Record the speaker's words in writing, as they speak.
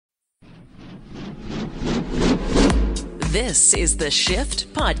This is the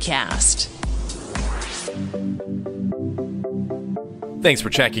Shift Podcast. Thanks for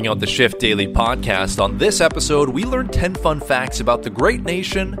checking out the Shift Daily Podcast. On this episode, we learned 10 fun facts about the great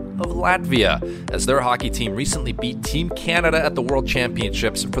nation of Latvia, as their hockey team recently beat Team Canada at the World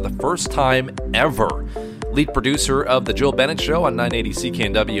Championships for the first time ever. Lead producer of The Jill Bennett Show on 980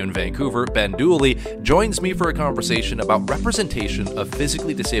 CKNW in Vancouver, Ben Dooley, joins me for a conversation about representation of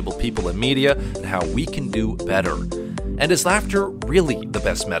physically disabled people in media and how we can do better. And is laughter really the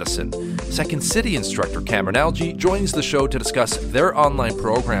best medicine? Second City instructor Cameron Algie joins the show to discuss their online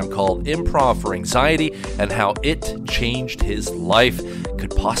program called Improv for Anxiety and how it changed his life,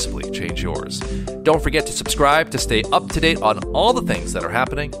 could possibly change yours. Don't forget to subscribe to stay up to date on all the things that are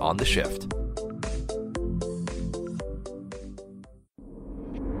happening on The Shift.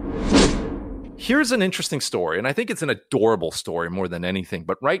 Here's an interesting story, and I think it's an adorable story more than anything.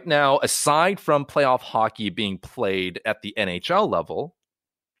 But right now, aside from playoff hockey being played at the NHL level,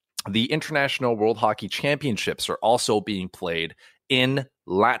 the International World Hockey Championships are also being played in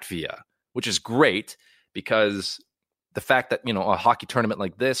Latvia, which is great because the fact that, a hockey tournament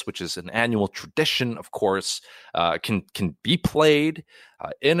like this, which is an annual tradition, of course, can be played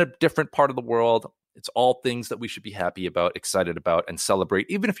in a different part of the world. It's all things that we should be happy about, excited about, and celebrate.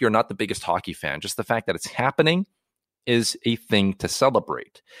 Even if you're not the biggest hockey fan, just the fact that it's happening is a thing to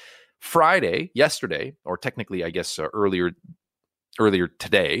celebrate. Yesterday, or technically, I guess earlier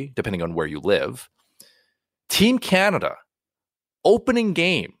today, depending on where you live, Team Canada, opening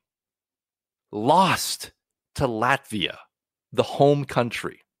game, lost to Latvia, the home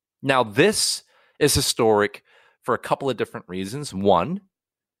country. Now, this is historic for a couple of different reasons. One,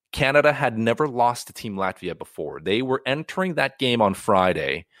 Canada had never lost to Team Latvia before. They were entering that game on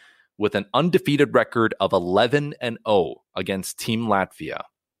Friday with an undefeated record of 11-0 against Team Latvia.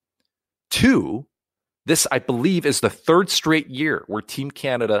 Two, this, I believe, is the third straight year where Team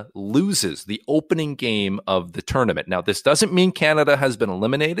Canada loses the opening game of the tournament. Now, this doesn't mean Canada has been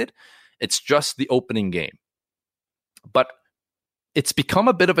eliminated. It's just the opening game. But it's become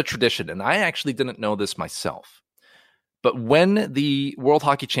a bit of a tradition, and I actually didn't know this myself. But when the World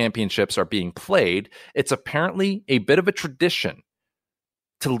Hockey Championships are being played, it's apparently a bit of a tradition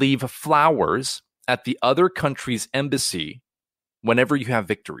to leave flowers at the other country's embassy whenever you have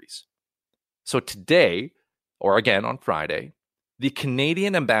victories. So today, or again on Friday, the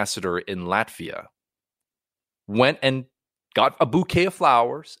Canadian ambassador in Latvia went and got a bouquet of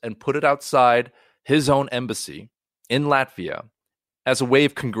flowers and put it outside his own embassy in Latvia as a way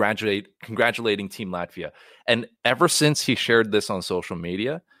of congratulating Team Latvia. And ever since he shared this on social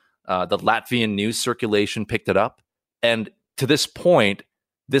media, the Latvian news circulation picked it up. And to this point,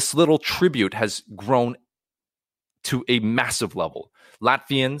 this little tribute has grown to a massive level.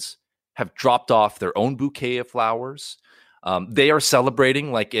 Latvians have dropped off their own bouquet of flowers. They are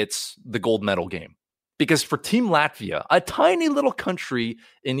celebrating like it's the gold medal game. Because for Team Latvia, a tiny little country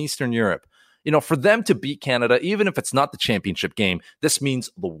in Eastern Europe, for them to beat Canada, even if it's not the championship game, this means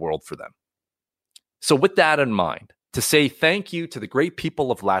the world for them. So with that in mind, to say thank you to the great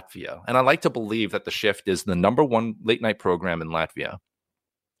people of Latvia, and I like to believe that The Shift is the number one late night program in Latvia,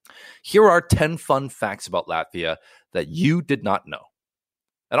 here are 10 fun facts about Latvia that you did not know.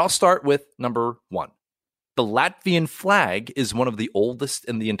 And I'll start with number 1. The Latvian flag is one of the oldest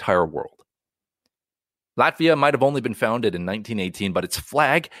in the entire world. Latvia might have only been founded in 1918, but its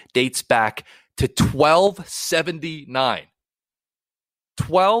flag dates back to 1279.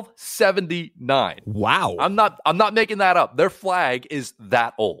 1279. Wow. I'm not making that up. Their flag is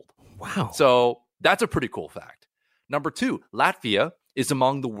that old. Wow. So that's a pretty cool fact. Number 2, Latvia is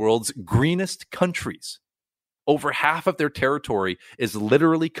among the world's greenest countries. Over half of their territory is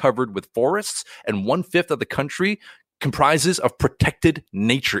literally covered with forests, and 1/5 of the country comprises of protected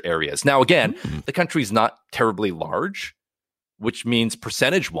nature areas. Now, again, the country is not terribly large, which means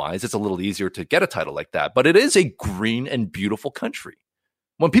percentage-wise, it's a little easier to get a title like that. But it is a green and beautiful country.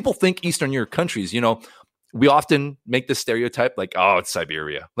 When people think Eastern Europe countries, we often make this stereotype like, oh, it's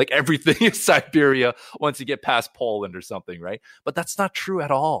Siberia. Like everything is Siberia once you get past Poland or something, right? But that's not true at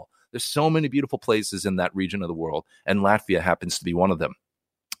all. There's so many beautiful places in that region of the world, and Latvia happens to be one of them.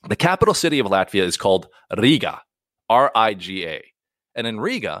 The capital city of Latvia is called Riga. Riga. And in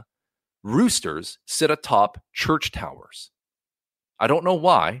Riga, roosters sit atop church towers. I don't know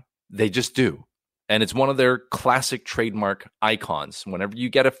why, they just do. And it's one of their classic trademark icons. Whenever you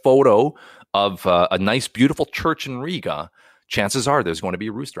get a photo of a nice, beautiful church in Riga, chances are there's going to be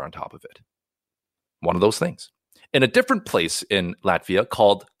a rooster on top of it. One of those things. In a different place in Latvia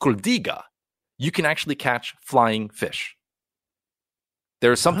called Kuldiga, you can actually catch flying fish.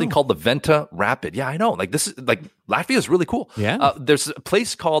 There's something called the Venta Rapid. Yeah, I know. Like this is like Latvia is really cool. Yeah. There's a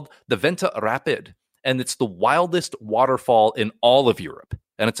place called the Venta Rapid, and it's the wildest waterfall in all of Europe.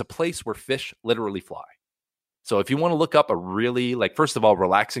 And it's a place where fish literally fly. So if you want to look up a really, like, first of all,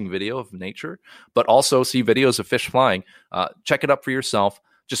 relaxing video of nature, but also see videos of fish flying, check it up for yourself.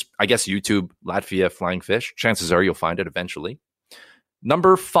 Just, I guess, YouTube Latvia flying fish. Chances are you'll find it eventually.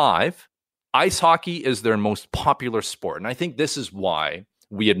 Number 5, ice hockey is their most popular sport. And I think this is why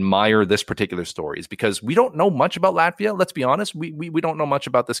we admire this particular story, is because we don't know much about Latvia. Let's be honest. We don't know much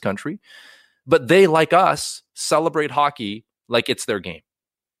about this country. But they, like us, celebrate hockey like it's their game.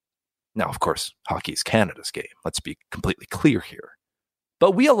 Now, of course, hockey is Canada's game. Let's be completely clear here.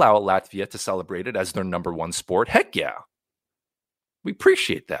 But we allow Latvia to celebrate it as their number 1 sport. Heck yeah. We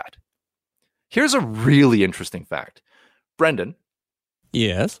appreciate that. Here's a really interesting fact. Brendan.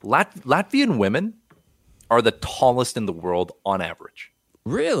 Yes. Latvian women are the tallest in the world on average.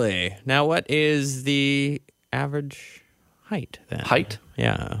 Really? Now, what is the average height then? Height?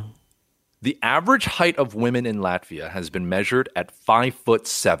 Yeah. The average height of women in Latvia has been measured at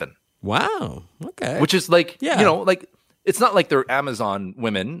 5'7". Wow. Okay. Which is like, Yeah. you know, like it's not like they're Amazon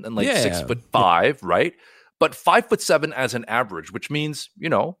women and like Yeah. 6'5", right? But 5'7" as an average, which means, you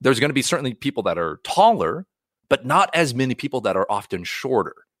know, there's going to be certainly people that are taller, but not as many people that are often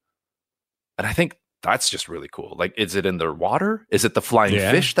shorter. And I think that's just really cool. Like, is it in their water? Is it the flying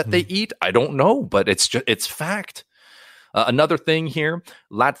fish that they eat? I don't know, but it's fact. Another thing here,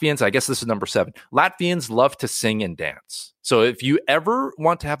 Latvians, I guess this is number 7. Latvians love to sing and dance. So if you ever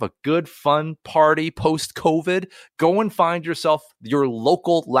want to have a good, fun party post-COVID, go and find yourself your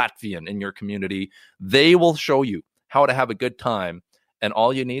local Latvian in your community. They will show you how to have a good time. And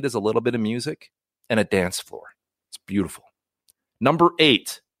all you need is a little bit of music and a dance floor. It's beautiful. Number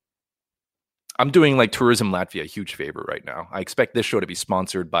 8. I'm doing like Tourism Latvia a huge favor right now. I expect this show to be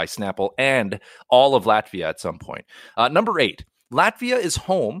sponsored by Snapple and all of Latvia at some point. Number 8, Latvia is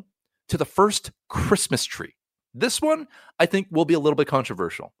home to the first Christmas tree. This one, I think, will be a little bit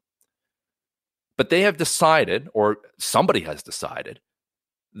controversial. But they have decided, or somebody has decided,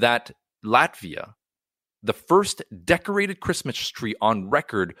 that Latvia, the first decorated Christmas tree on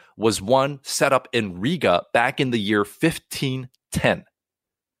record, was one set up in Riga back in the year 1510.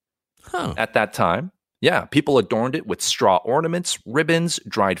 At that time, yeah, people adorned it with straw ornaments, ribbons,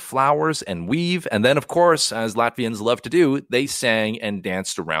 dried flowers, and weave. And then, of course, as Latvians love to do, they sang and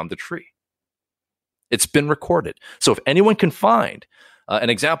danced around the tree. It's been recorded. So if anyone can find an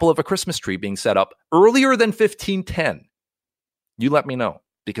example of a Christmas tree being set up earlier than 1510, you let me know,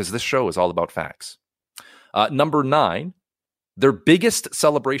 because this show is all about facts. Number 9, their biggest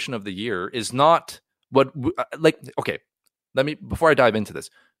celebration of the year is not okay, before I dive into this,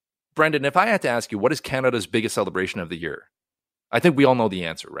 Brendan, if I had to ask you, what is Canada's biggest celebration of the year? I think we all know the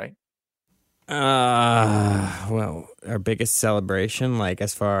answer, right? Well, our biggest celebration, like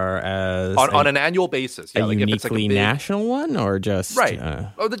as far as on an annual basis, yeah, a like uniquely if it's like a national one, or just right?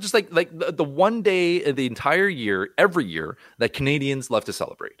 Just like the one day of the entire year, every year that Canadians love to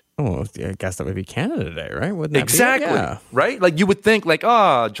celebrate. Oh, I guess that would be Canada Day, right? Wouldn't that exactly be? Yeah. Right? Like you would think, like,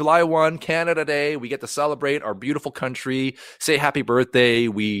 July 1, Canada Day, we get to celebrate our beautiful country, say happy birthday,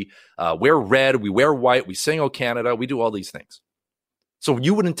 we wear red, we wear white, we sing "Oh Canada," we do all these things. So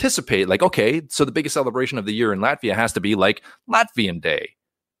you would anticipate, like, okay, so the biggest celebration of the year in Latvia has to be like Latvian Day.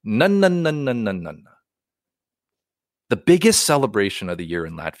 None. The biggest celebration of the year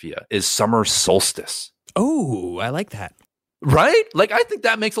in Latvia is summer solstice. Oh, I like that. Right? Like, I think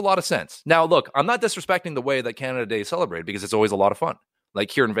that makes a lot of sense. Now, look, I'm not disrespecting the way that Canada Day is celebrated, because it's always a lot of fun.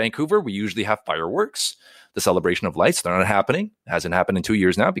 Like here in Vancouver, we usually have fireworks, the celebration of lights. They're not happening. It hasn't happened in 2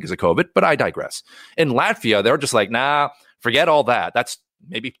 years now because of COVID, but I digress. In Latvia, they're just like, nah, forget all that. That's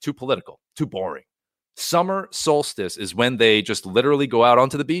maybe too political, too boring. Summer solstice is when they just literally go out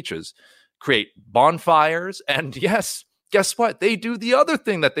onto the beaches, create bonfires, and yes, guess what? They do the other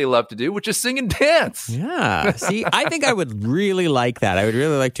thing that they love to do, which is sing and dance. Yeah. See, I think I would really like that. I would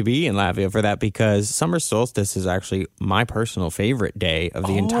really like to be in Latvia for that, because summer solstice is actually my personal favorite day of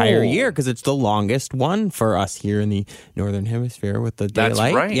the entire year, because it's the longest one for us here in the Northern Hemisphere with the daylight.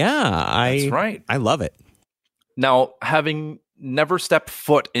 That's right. Yeah. That's right. I love it. Now, having never stepped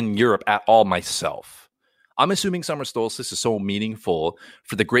foot in Europe at all myself, I'm assuming summer solstice is so meaningful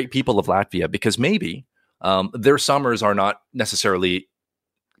for the great people of Latvia because maybe their summers are not necessarily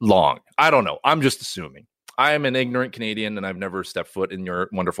long. I don't know. I'm just assuming. I am an ignorant Canadian and I've never stepped foot in your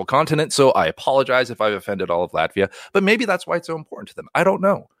wonderful continent, so I apologize if I've offended all of Latvia, but maybe that's why it's so important to them. I don't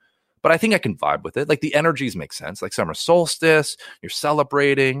know. But I think I can vibe with it. Like the energies make sense. Like summer solstice, you're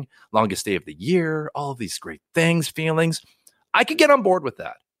celebrating, longest day of the year, all of these great things, feelings. I could get on board with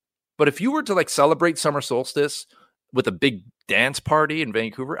that. But if you were to like celebrate summer solstice with a big dance party in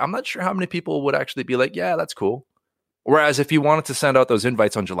Vancouver, I'm not sure how many people would actually be like, yeah, that's cool. Whereas if you wanted to send out those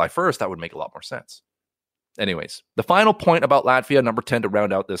invites on July 1st, that would make a lot more sense. Anyways, the final point about Latvia, number 10 to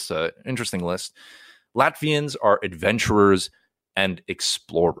round out this interesting list, Latvians are adventurers and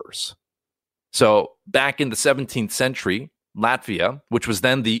explorers. So back in the 17th century, Latvia, which was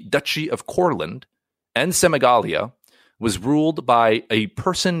then the Duchy of Courland and Semigalia, was ruled by a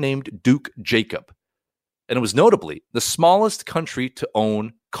person named Duke Jacob. And it was notably the smallest country to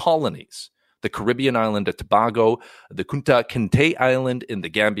own colonies. The Caribbean island of Tobago, the Kunta Kinte Island in the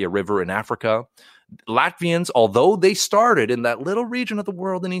Gambia River in Africa. Latvians, although they started in that little region of the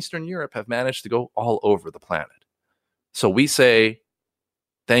world in Eastern Europe, have managed to go all over the planet. So we say,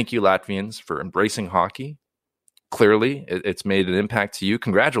 thank you, Latvians, for embracing hockey. Clearly, it's made an impact to you.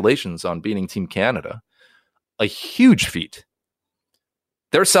 Congratulations on beating Team Canada. A huge feat.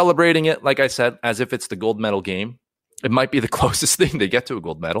 They're celebrating it, like I said, as if it's the gold medal game. It might be the closest thing they get to a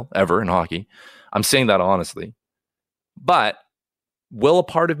gold medal ever in hockey. I'm saying that honestly. But will a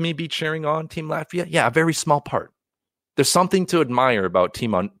part of me be cheering on Team Latvia? Yeah, a very small part. There's something to admire about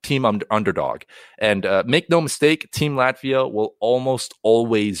team underdog. And make no mistake, Team Latvia will almost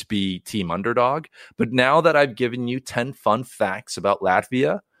always be team underdog. But now that I've given you 10 fun facts about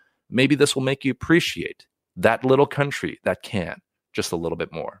Latvia, maybe this will make you appreciate that little country that can just a little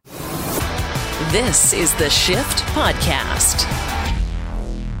bit more. This is the Shift Podcast.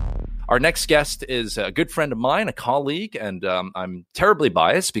 Our next guest is a good friend of mine, a colleague, and I'm terribly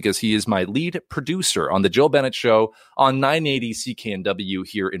biased because he is my lead producer on the Jill Bennett Show on 980 CKNW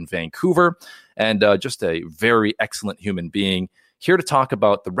here in Vancouver, and just a very excellent human being here to talk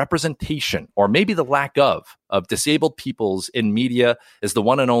about the representation, or maybe the lack of disabled peoples in media is the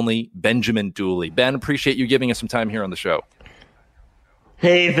one and only Benjamin Dooley. Ben, appreciate you giving us some time here on the show.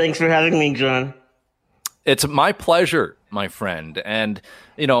 Hey, thanks for having me, John. It's my pleasure, my friend. And,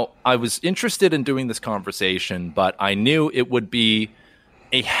 you know, I was interested in doing this conversation, but I knew it would be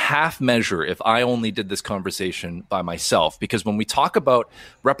a half measure if I only did this conversation by myself. Because when we talk about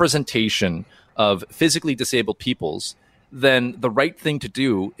representation of physically disabled peoples, then the right thing to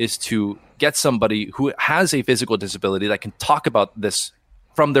do is to get somebody who has a physical disability that can talk about this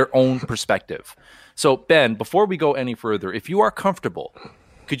from their own perspective. So, Ben, before we go any further, if you are comfortable,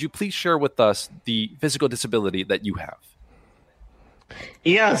 could you please share with us the physical disability that you have?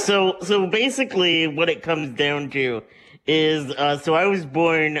 Yeah, so basically what it comes down to is, so I was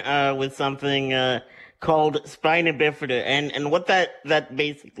born with something called spina bifida, and what that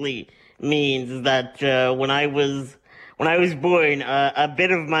basically means is that when I was born, a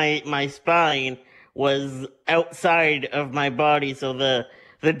bit of my spine was outside of my body, so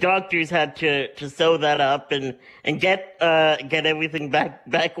the doctors had to sew that up and get everything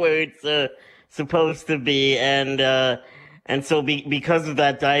back where it's supposed to be, and so because of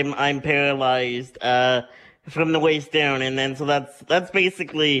that, I'm paralyzed from the waist down, and then so that's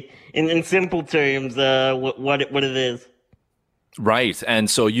basically in simple terms what it is. Right. And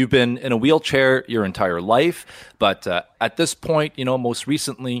so you've been in a wheelchair your entire life. But at this point, you know, most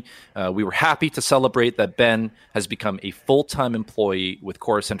recently, we were happy to celebrate that Ben has become a full-time employee with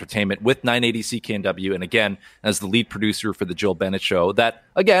Chorus Entertainment with 980 CKNW. And again, as the lead producer for the Jill Bennett Show, that,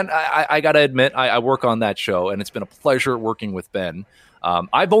 again, I got to admit, I work on that show. And it's been a pleasure working with Ben.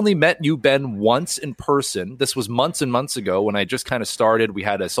 I've only met you, Ben, once in person. This was months and months ago when I just kind of started. We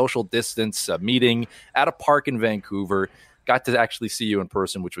had a social distance meeting at a park in Vancouver. Got to actually see you in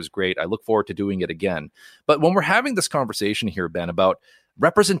person, which was great. I look forward to doing it again. But when we're having this conversation here, Ben, about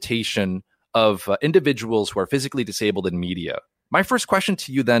representation of individuals who are physically disabled in media, my first question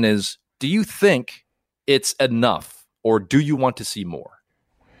to you then is, do you think it's enough, or do you want to see more?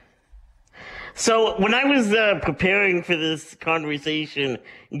 So when I was preparing for this conversation,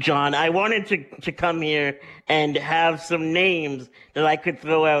 John, I wanted to come here and have some names that I could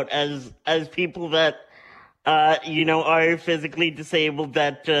throw out as people that are physically disabled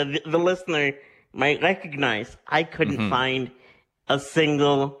that the listener might recognize. I couldn't find a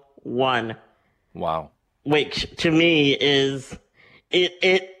single one. Wow. Which to me is,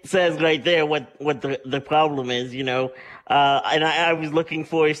 it says right there what the problem is, and I was looking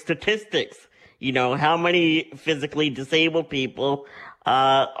for statistics, how many physically disabled people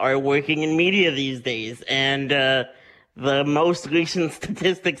are working in media these days. And the most recent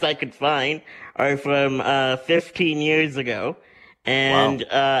statistics I could find are from 15 years ago, and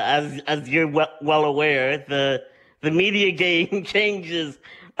wow. As you're well aware, the media game changes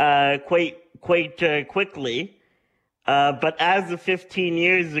quite quickly. But as of 15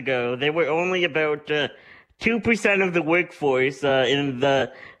 years ago, there were only about 2% of the workforce in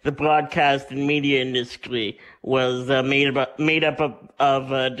the broadcast and media industry was made up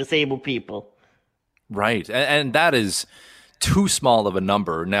of disabled people. Right. And that is too small of a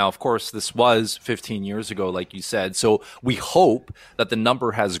number. Now, of course, this was 15 years ago, like you said. So we hope that the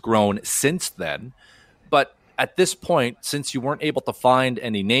number has grown since then. But at this point, since you weren't able to find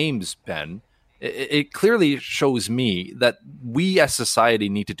any names, Ben, it clearly shows me that we as society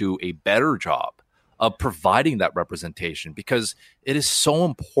need to do a better job of providing that representation, because it is so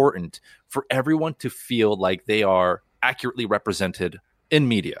important for everyone to feel like they are accurately represented in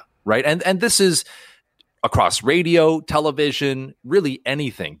media, right? And this is across radio, television, really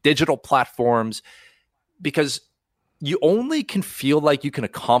anything, digital platforms, because you only can feel like you can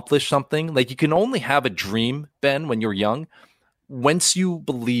accomplish something. Like you can only have a dream, Ben, when you're young, once you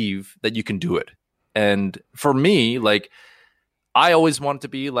believe that you can do it. And for me, like, I always wanted to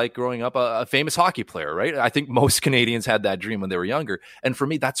be, like, growing up, a famous hockey player, right? I think most Canadians had that dream when they were younger. And for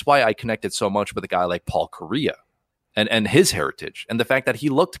me, that's why I connected so much with a guy like Paul Kariya and his heritage and the fact that he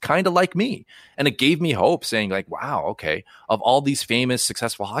looked kind of like me. And it gave me hope, saying like, wow, okay, of all these famous,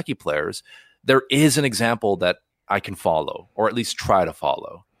 successful hockey players, there is an example that I can follow, or at least try to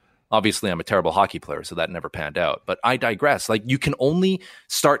follow. Obviously, I'm a terrible hockey player, so that never panned out. But I digress. Like, you can only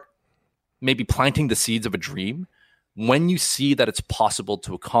start maybe planting the seeds of a dream when you see that it's possible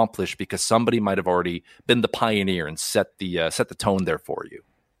to accomplish, because somebody might have already been the pioneer and set the tone there for you.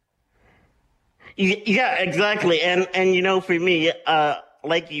 Yeah, exactly. And for me,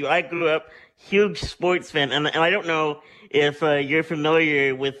 like you, I grew up huge sports fan, and I don't know if you're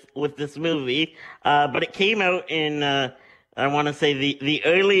familiar with this movie, but it came out in I want to say the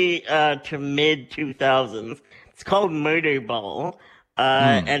early to mid 2000s. It's called Murderball,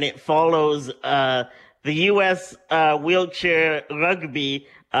 and it follows the U.S. wheelchair rugby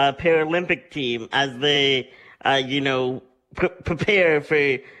Paralympic team as they prepare for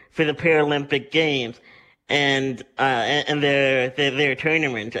the Paralympic Games and their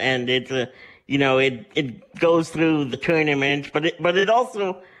tournament, and it's it goes through the tournament, but it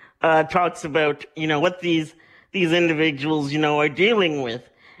also talks about what these individuals are dealing with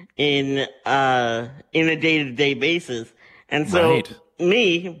in a day-to-day basis. And so Right.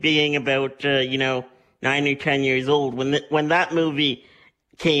 Me being about 9 or 10 years old when that movie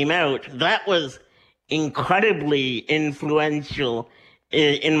came out, that was incredibly influential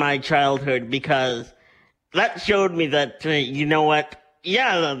in my childhood, because that showed me that,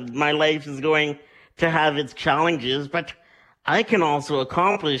 my life is going to have its challenges, but I can also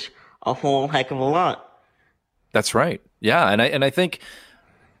accomplish a whole heck of a lot. That's right. Yeah. And I think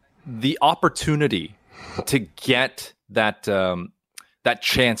the opportunity to get that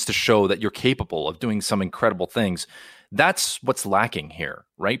chance to show that you're capable of doing some incredible things, that's what's lacking here,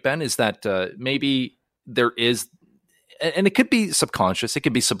 right, Ben? Is that maybe there is, and it could be subconscious, it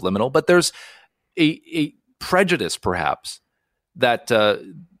could be subliminal, but there's a prejudice perhaps that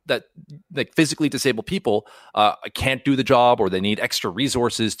like physically disabled people can't do the job, or they need extra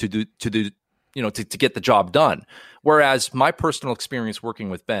resources to get the job done. Whereas my personal experience working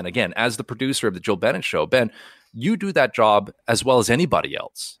with Ben, again, as the producer of the Jill Bennett Show, Ben, you do that job as well as anybody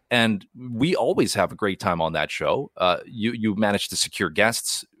else. And we always have a great time on that show. You manage to secure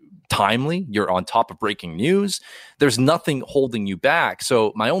guests timely. You're on top of breaking news. There's nothing holding you back.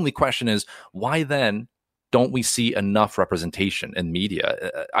 So my only question is, why then don't we see enough representation in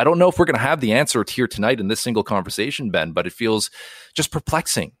media? I don't know if we're going to have the answer here tonight in this single conversation, Ben, but it feels just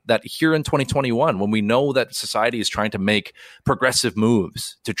perplexing that here in 2021, when we know that society is trying to make progressive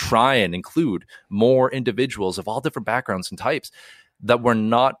moves to try and include more individuals of all different backgrounds and types, that we're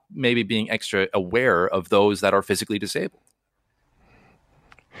not maybe being extra aware of those that are physically disabled.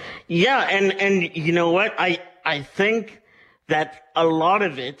 Yeah, and you know what? I think that a lot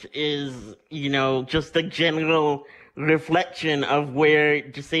of it is, just a general reflection of where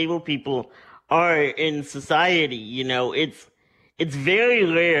disabled people are in society. It's very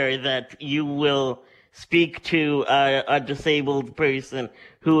rare that you will speak to a disabled person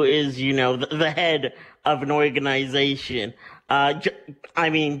who is, the head of an organization.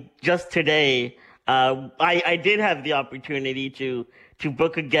 Just today, I did have the opportunity to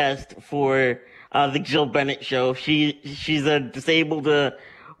book a guest for the Jill Bennett Show. She's a disabled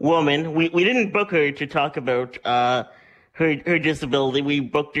woman. We didn't book her to talk about her disability. We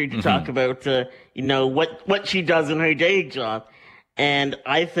booked her to talk about what she does in her day job. And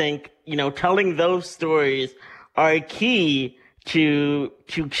I think telling those stories are key to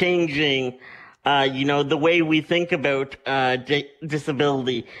changing the way we think about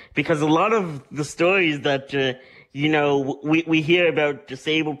disability, because a lot of the stories that we hear about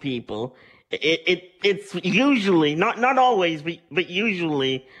disabled people it's usually not always, but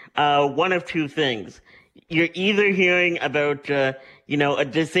usually one of two things. You're either hearing about a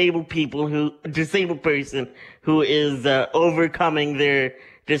disabled person who is overcoming their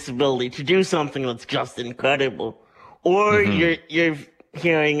disability to do something that's just incredible, or you're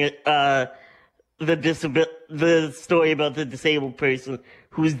hearing the story about the disabled person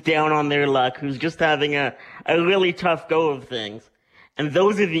who's down on their luck, who's just having a really tough go of things. And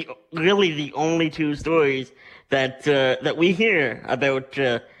those are really the only two stories that we hear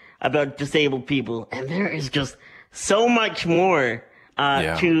about disabled people. And there is just so much more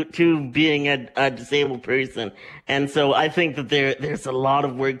to being a disabled person. And so I think that there's a lot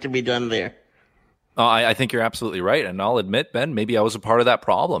of work to be done there. I think you're absolutely right. And I'll admit, Ben, maybe I was a part of that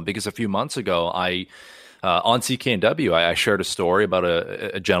problem, because a few months ago, on CKNW, I shared a story about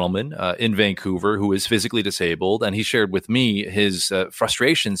a gentleman in Vancouver who is physically disabled, and he shared with me his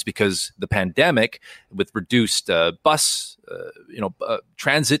frustrations because the pandemic, with reduced bus,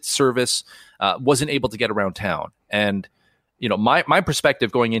 transit service, wasn't able to get around town. And my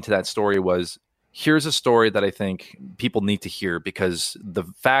perspective going into that story was, here's a story that I think people need to hear, because the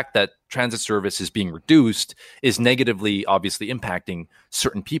fact that transit service is being reduced is negatively, obviously, impacting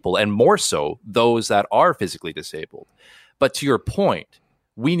certain people, and more so those that are physically disabled. But to your point,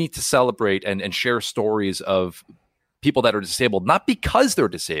 we need to celebrate and share stories of people that are disabled, not because they're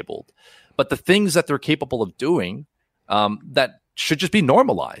disabled, but the things that they're capable of doing that should just be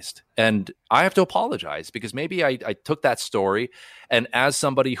normalized. And I have to apologize, because maybe I took that story, and as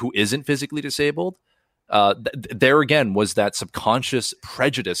somebody who isn't physically disabled, there again was that subconscious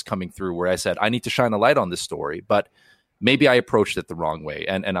prejudice coming through, where I said, I need to shine a light on this story, but maybe I approached it the wrong way.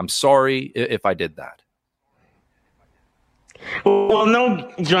 And I'm sorry if I did that. Well,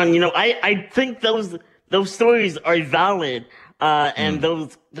 no, John, I think those stories are valid, and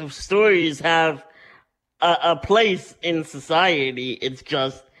those stories have a place in society. It's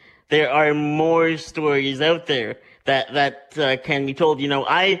just there are more stories out there that can be told.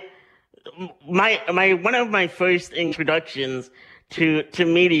 One of my first introductions to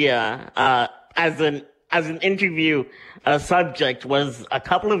media as an interview subject was a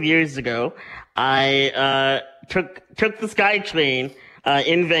couple of years ago. I took the SkyTrain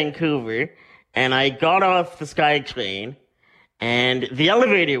in Vancouver, and I got off the SkyTrain, and the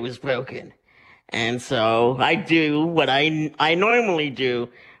elevator was broken. And so I do what I normally do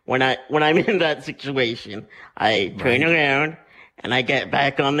when I'm in that situation. I turn around and I get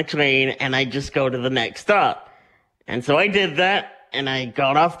back on the train and I just go to the next stop. And so I did that, and I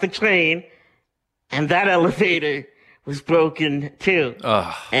got off the train, and that elevator was broken too.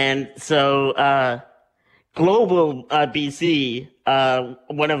 Ugh. And so Global BC,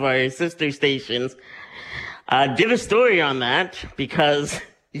 one of our sister stations, did a story on that, because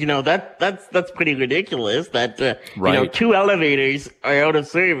that's pretty ridiculous that, two elevators are out of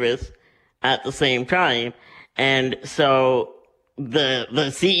service at the same time. And so the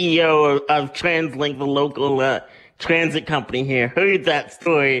CEO of TransLink, the local transit company here, heard that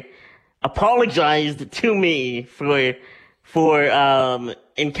story, apologized to me for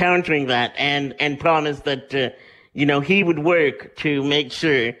encountering that, and promised that, he would work to make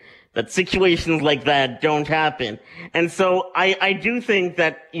sure that situations like that don't happen. And so I do think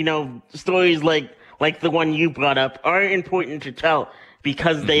that, stories like the one you brought up are important to tell,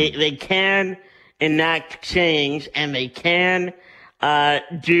 because they can enact change, and they can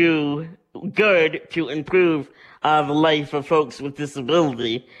do good to improve the life of folks with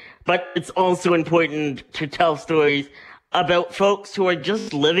disability. But it's also important to tell stories about folks who are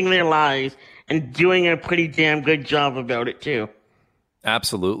just living their lives and doing a pretty damn good job about it too.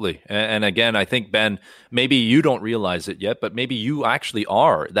 Absolutely. And again, I think, Ben, maybe you don't realize it yet, but maybe you actually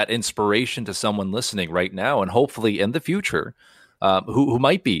are that inspiration to someone listening right now, and hopefully in the future, who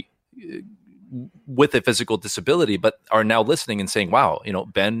might be with a physical disability, but are now listening and saying, wow,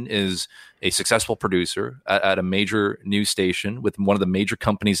 Ben is a successful producer at a major news station with one of the major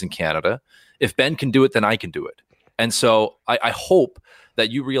companies in Canada. If Ben can do it, then I can do it. And so I hope that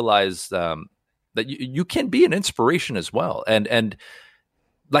you realize that you can be an inspiration as well. And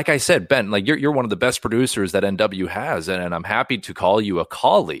like I said, Ben, you're one of the best producers that NW has, and I'm happy to call you a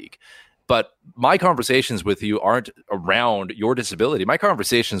colleague. But my conversations with you aren't around your disability. My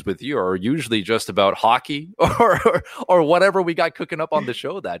conversations with you are usually just about hockey or whatever we got cooking up on the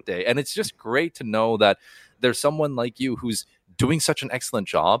show that day. And it's just great to know that there's someone like you who's doing such an excellent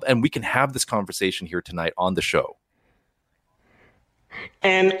job, and we can have this conversation here tonight on the show.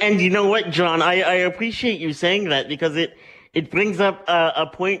 And you know what, John? I appreciate you saying that, because it brings up a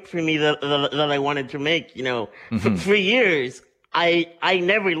point for me that I wanted to make. For years, I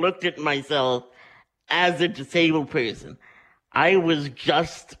never looked at myself as a disabled person. I was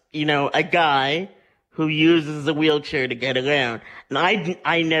just, a guy who uses a wheelchair to get around. And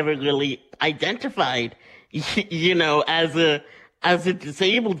I never really identified, as a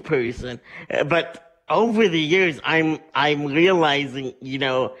disabled person. But over the years, I'm realizing,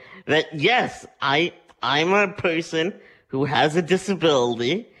 that yes, I'm a person who has a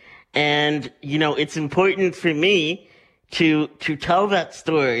disability, and, it's important for me to tell that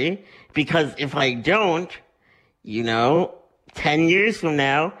story, because if I don't, 10 years from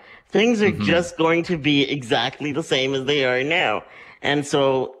now, things are just going to be exactly the same as they are now. And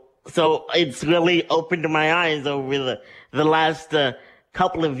so it's really opened my eyes over the last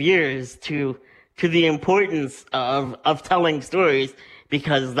couple of years to the importance of telling stories,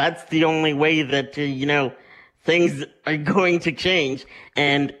 because that's the only way that, things are going to change.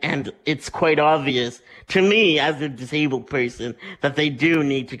 And it's quite obvious to me as a disabled person that they do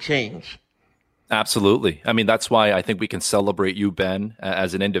need to change. Absolutely. I mean, that's why I think we can celebrate you, Ben,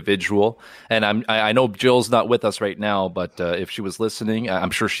 as an individual. And I know Jill's not with us right now, but if she was listening, I'm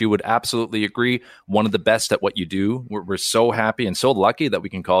sure she would absolutely agree. One of the best at what you do. We're so happy and so lucky that we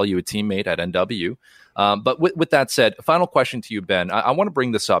can call you a teammate at NW. But with that said, final question to you, Ben. I want to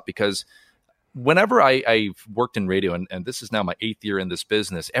bring this up because whenever I've worked in radio, and this is now my 8th year in this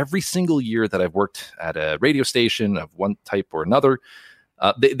business, every single year that I've worked at a radio station of one type or another,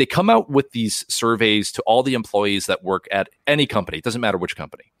 they come out with these surveys to all the employees that work at any company. It doesn't matter which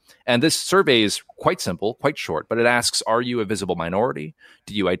company. And this survey is quite simple, quite short, but it asks, are you a visible minority?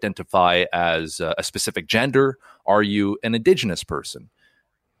 Do you identify as a specific gender? Are you an Indigenous person?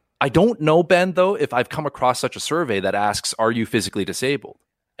 I don't know, Ben, though, if I've come across such a survey that asks, are you physically disabled?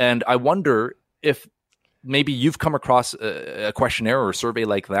 And I wonder if maybe you've come across a questionnaire or a survey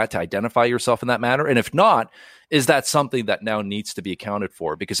like that to identify yourself in that manner. And if not, is that something that now needs to be accounted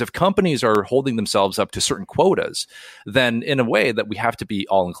for? Because if companies are holding themselves up to certain quotas, then in a way that we have to be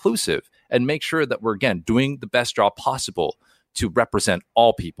all inclusive and make sure that we're, again, doing the best job possible to represent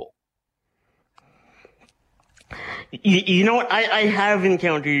all people. You know what? I have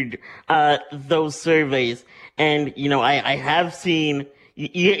encountered those surveys, and I have seen.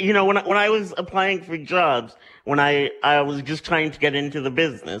 When I was applying for jobs, when I was just trying to get into the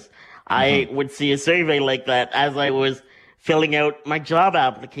business, I would see a survey like that as I was filling out my job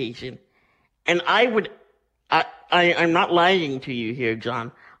application. And I'm not lying to you here,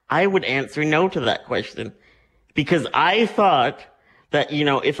 John. I would answer no to that question, because I thought that,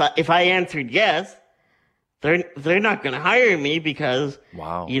 if I answered yes, they're not going to hire me, because,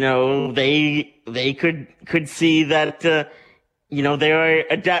 wow, they could see that, there are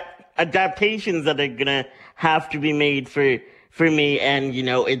adaptations that are going to have to be made for me, and,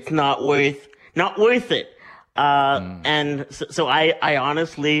 it's not worth it. And so I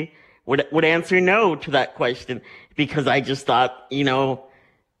honestly would answer no to that question, because I just thought,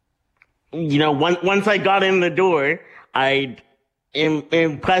 once I got in the door, I'd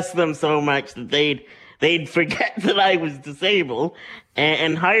impress them so much that they'd forget that I was disabled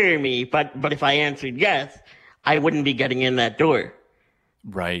and hire me. But if I answered yes, I wouldn't be getting in that door.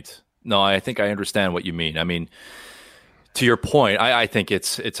 Right. No, I think I understand what you mean. I mean, to your point, I think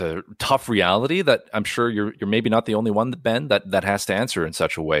it's a tough reality that I'm sure you're maybe not the only one, Ben, that has to answer in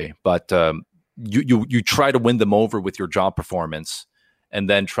such a way. But you try to win them over with your job performance, and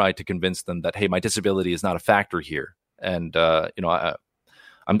then try to convince them that, hey, my disability is not a factor here. And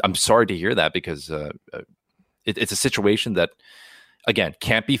I'm sorry to hear that, because it's a situation that, again,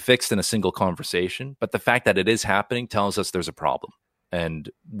 can't be fixed in a single conversation. But the fact that it is happening tells us there's a problem. And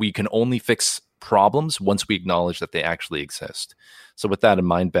we can only fix problems once we acknowledge that they actually exist. So with that in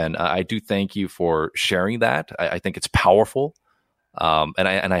mind, Ben, I do thank you for sharing that. I think it's powerful. And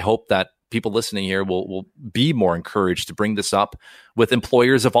I hope that people listening here will be more encouraged to bring this up with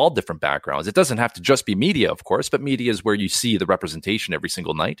employers of all different backgrounds. It doesn't have to just be media, of course, but media is where you see the representation every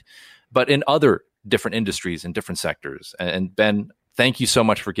single night. But in other different industries and different sectors. And Ben, thank you so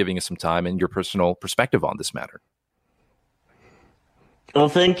much for giving us some time and your personal perspective on this matter. Well,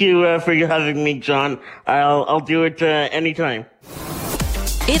 thank you for having me, John. I'll do it anytime.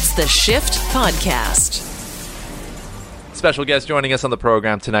 It's the Shift Podcast. Special guest joining us on the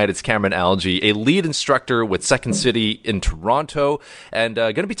program tonight is Cameron Algie, a lead instructor with Second City in Toronto, and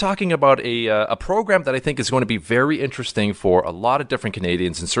going to be talking about a program that I think is going to be very interesting for a lot of different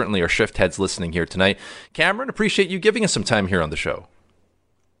Canadians, and certainly our shift heads listening here tonight. Cameron, appreciate you giving us some time here on the show.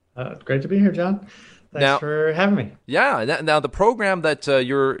 Great to be here, John. Thanks for having me. Yeah. Now the program that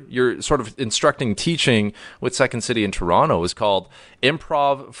you're sort of instructing, teaching with Second City in Toronto is called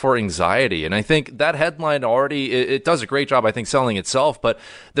Improv for Anxiety, and I think that headline already it does a great job, I think, selling itself. But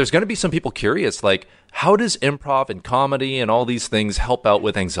there's going to be some people curious, like, how does improv and comedy and all these things help out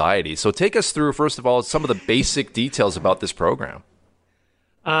with anxiety? So take us through, first of all, some of the basic details about this program.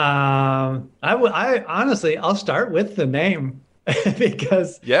 I honestly, I'll start with the name.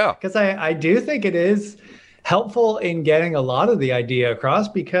 because I do think it is helpful in getting a lot of the idea across,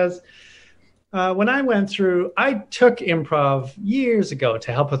 because when I took improv years ago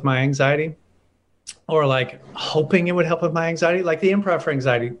to help with my anxiety, or like hoping it would help with my anxiety. Like the Improv for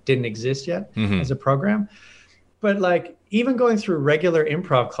Anxiety didn't exist yet as a program, but like even going through regular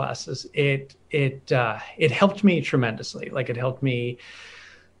improv classes, it helped me tremendously. Like it helped me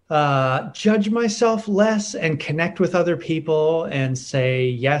judge myself less and connect with other people and say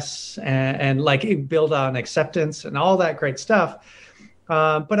yes and like build on acceptance and all that great stuff.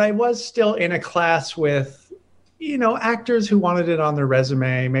 But I was still in a class with, actors who wanted it on their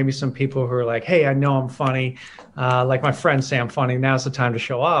resume, maybe some people who are like, hey, I know I'm funny. Like my friend Sam Funny, now's the time to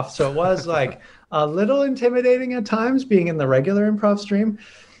show off. So it was like a little intimidating at times being in the regular improv stream.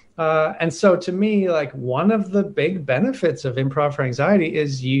 And so to me, like one of the big benefits of Improv for Anxiety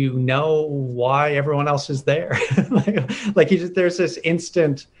is why everyone else is there. There's this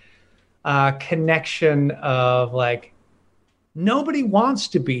instant connection of like, nobody wants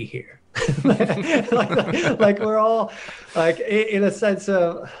to be here. like we're all like in a sense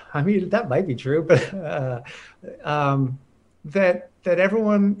of, I mean, that might be true, but that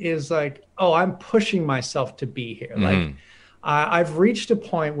everyone is like, oh, I'm pushing myself to be here. Like, I've reached a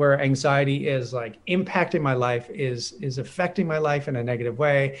point where anxiety is like impacting my life, is affecting my life in a negative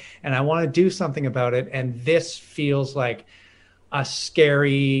way, and I want to do something about it. And this feels like a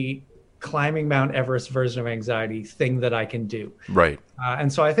scary climbing Mount Everest version of anxiety thing that I can do. Right.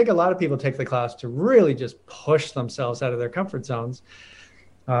 And so I think a lot of people take the class to really just push themselves out of their comfort zones.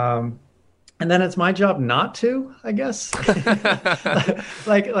 And then it's my job not to, I guess.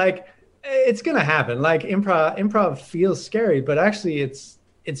 like it's going to happen. Like improv feels scary, but actually it's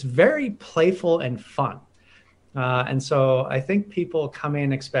very playful and fun. And so I think people come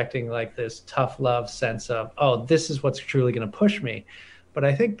in expecting like this tough love sense of, oh, this is what's truly going to push me. But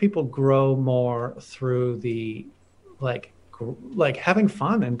I think people grow more through the like having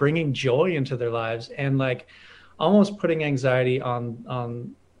fun and bringing joy into their lives, and like almost putting anxiety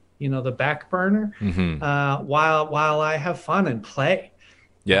on the back burner while I have fun and play.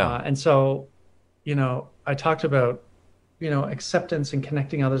 Yeah. And so, I talked about, acceptance and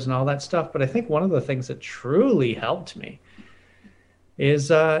connecting others and all that stuff. But I think one of the things that truly helped me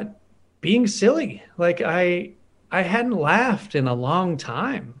is being silly. Like I hadn't laughed in a long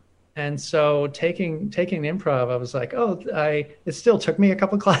time. And so taking improv, I was like, it still took me a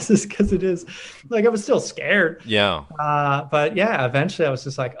couple classes because it is like, I was still scared. Yeah. But yeah, eventually I was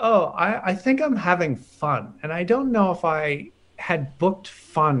just like, I think I'm having fun. And I don't know if I had booked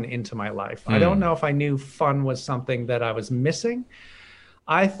fun into my life. I don't know if I knew fun was something that I was missing.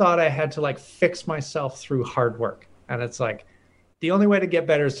 I thought I had to like fix myself through hard work. And it's like, the only way to get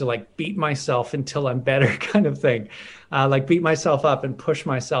better is to like beat myself until I'm better kind of thing. Like beat myself up and push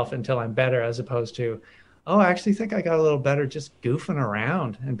myself until I'm better, as opposed to, I actually think I got a little better just goofing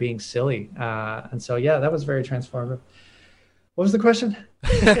around and being silly. And so, yeah, that was very transformative. What was the question?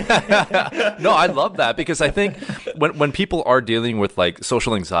 No, I love that, because I think when people are dealing with like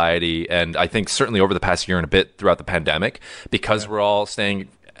social anxiety, and I think certainly over the past year and a bit throughout the pandemic, because we're all staying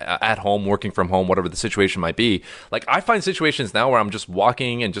at home, working from home, whatever the situation might be. Like I find situations now where I'm just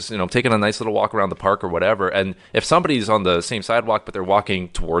walking and just, taking a nice little walk around the park or whatever. And if somebody's on the same sidewalk, but they're walking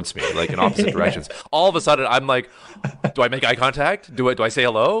towards me, like in opposite directions, all of a sudden I'm like, do I make eye contact? Do I say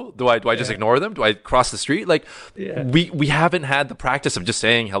hello? Do I just ignore them? Do I cross the street? Like we haven't had the practice of just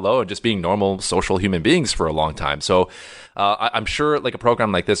saying hello and just being normal social human beings for a long time. So I'm sure like a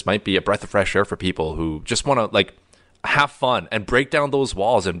program like this might be a breath of fresh air for people who just want to like have fun and break down those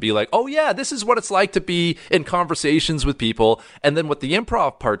walls and be like, oh yeah, this is what it's like to be in conversations with people. And then what the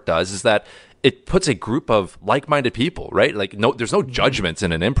improv part does is that it puts a group of like-minded people, right? Like there's no judgments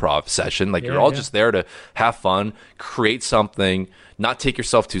in an improv session. Like you're all just there to have fun, create something, not take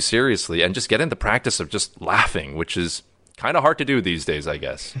yourself too seriously, and just get into practice of just laughing, which is kind of hard to do these days, I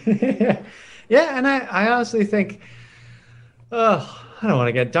guess. Yeah. And I honestly think, I don't want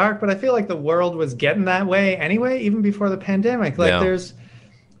to get dark, but I feel like the world was getting that way anyway, even before the pandemic. Like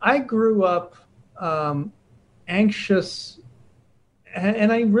I grew up anxious,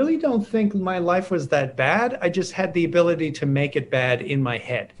 and I really don't think my life was that bad. I just had the ability to make it bad in my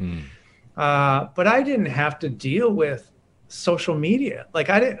head. But I didn't have to deal with social media. Like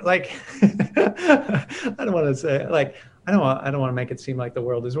I didn't like, I don't want to say like, I don't want to make it seem like the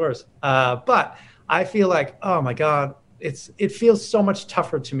world is worse. But I feel like, oh my God, it feels so much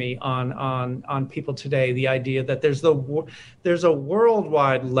tougher to me on people today. The idea that there's a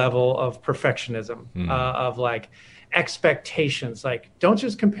worldwide level of perfectionism, of like expectations. Like, don't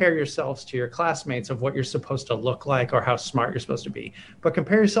just compare yourselves to your classmates of what you're supposed to look like or how smart you're supposed to be, but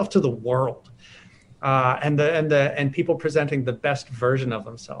compare yourself to the world. And people presenting the best version of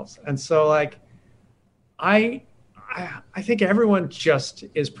themselves. And so like, I think everyone just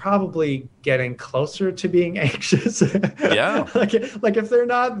is probably getting closer to being anxious. Yeah. like if they're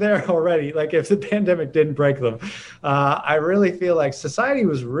not there already, like if the pandemic didn't break them, I really feel like society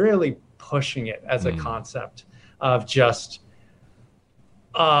was really pushing it as a concept of just,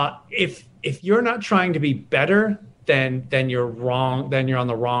 if you're not trying to be better, then you're wrong. Then you're on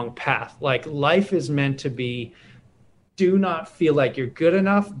the wrong path. Like life is meant to be, do not feel like you're good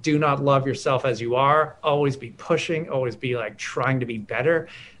enough. Do not love yourself as you are. Always be pushing, always be like trying to be better.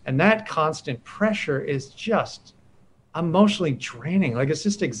 And that constant pressure is just emotionally draining. Like it's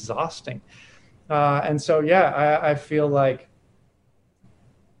just exhausting. And so, yeah, I feel like,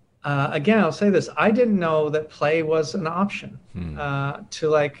 again, I'll say this. I didn't know that play was an option to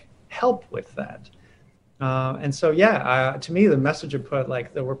like help with that. And so, yeah, to me, the message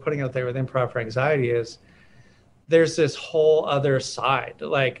that we're putting out there with Improv for Anxiety is there's this whole other side.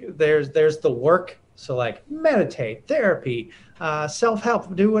 Like there's the work. So like meditate, therapy,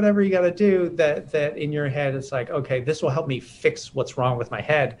 self-help, do whatever you got to do that in your head, it's like, okay, this will help me fix what's wrong with my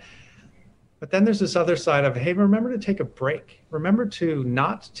head. But then there's this other side of, hey, remember to take a break. Remember to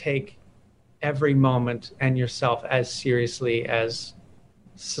not take every moment and yourself as seriously as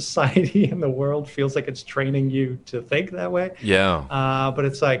society and the world feels like it's training you to think that way. Yeah. But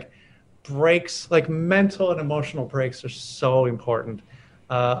it's like breaks, like mental and emotional breaks are so important,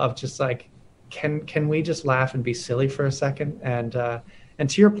 of just like, can we just laugh and be silly for a second? And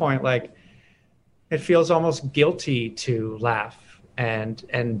to your point, like it feels almost guilty to laugh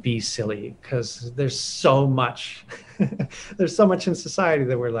and be silly because there's so much in society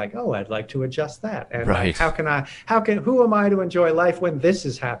that we're like, oh, I'd like to adjust that. And right. Like, who am I to enjoy life when this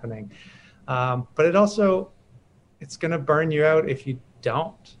is happening? But it's going to burn you out if you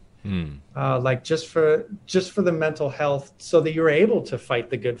don't. Like just for the mental health, so that you're able to fight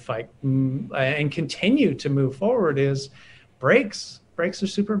the good fight and continue to move forward, is breaks are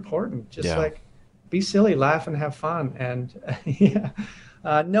super important. Just like be silly, laugh and have fun, and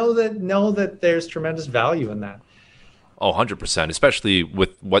know that there's tremendous value in that. Oh, 100%, especially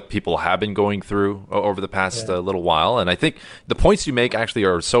with what people have been going through over the past little while. And I think the points you make actually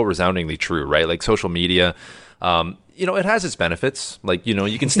are so resoundingly true, right? Like social media, it has its benefits. Like,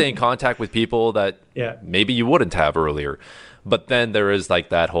 you can stay in contact with people that maybe you wouldn't have earlier. But then there is like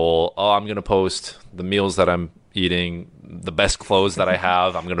that whole, I'm going to post the meals that I'm eating, the best clothes that I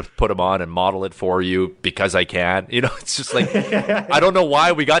have. I'm going to put them on and model it for you because I can. It's just like, I don't know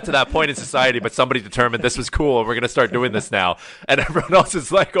why we got to that point in society, but somebody determined this was cool and we're going to start doing this now. And everyone else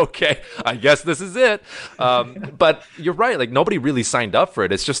is like, okay, I guess this is it. But you're right. Like nobody really signed up for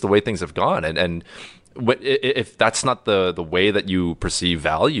it. It's just the way things have gone. And if that's not the way that you perceive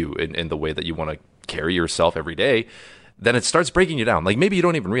value in the way that you want to carry yourself every day, then it starts breaking you down. Like maybe you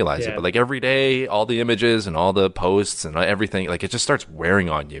don't even realize it, but like every day, all the images and all the posts and everything, like it just starts wearing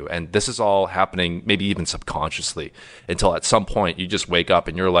on you. And this is all happening maybe even subconsciously until at some point you just wake up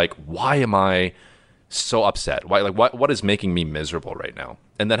and you're like, why am I so upset? What is making me miserable right now?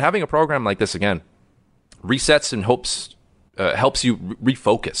 And then having a program like this, again, resets and helps you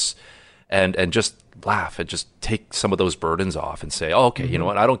refocus and just laugh and just take some of those burdens off and say, oh, okay, you know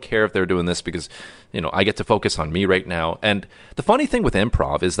what? I don't care if they're doing this because, I get to focus on me right now. And the funny thing with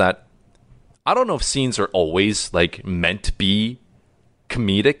improv is that I don't know if scenes are always like meant to be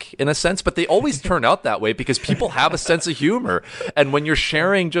comedic in a sense, but they always turn out that way because people have a sense of humor. And when you're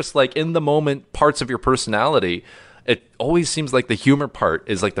sharing just like in the moment parts of your personality, it always seems like the humor part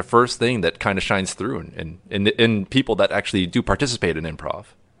is like the first thing that kind of shines through in people that actually do participate in improv.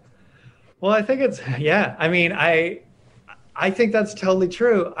 Well, I think I mean, I think that's totally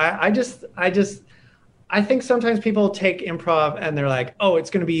true. I think sometimes people take improv and they're like, oh, it's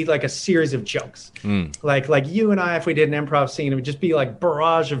going to be like a series of jokes. Like you and I, if we did an improv scene, it would just be like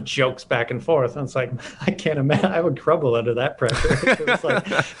barrage of jokes back and forth. And it's like, I can't imagine, I would crumble under that pressure. It's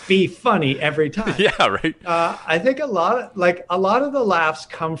like, be funny every time. Yeah, right. I think a lot of the laughs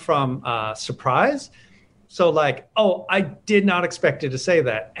come from surprise. So like, oh, I did not expect you to say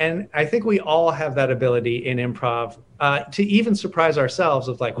that. And I think we all have that ability in improv to even surprise ourselves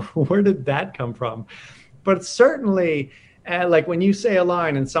of like, where did that come from? But certainly, like when you say a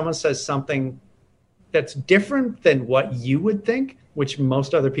line and someone says something that's different than what you would think, which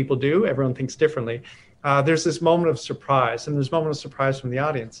most other people do, everyone thinks differently. There's this moment of surprise, and there's a moment of surprise from the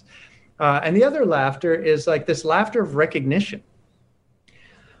audience. And the other laughter is like this laughter of recognition,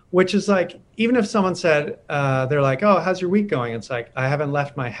 which is like, even if someone said, they're like, oh, how's your week going? It's like, I haven't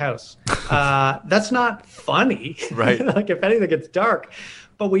left my house. That's not funny. Right. Like if anything, it's dark,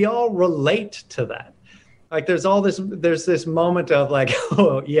 but we all relate to that. Like there's this moment of like,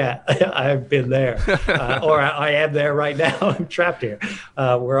 oh yeah, I've been there, or I am there right now. I'm trapped here.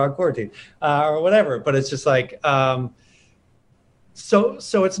 We're on quarantine, or whatever. But it's just like, so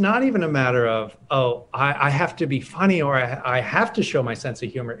it's not even a matter of, oh, I have to be funny or I have to show my sense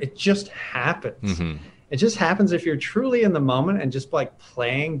of humor. It just happens. Mm-hmm. It just happens if you're truly in the moment and just like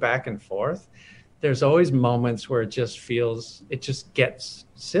playing back and forth. There's always moments where it just gets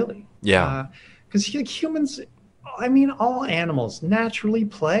silly. Yeah. Because humans, I mean, all animals naturally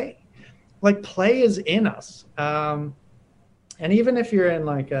play. Like play is in us. And even if you're in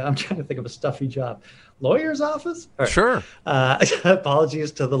like, I'm trying to think of a stuffy job, lawyer's office? Right. Sure.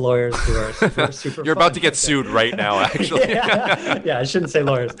 Apologies to the lawyers who are super You're about to get sued right now, actually. yeah, I shouldn't say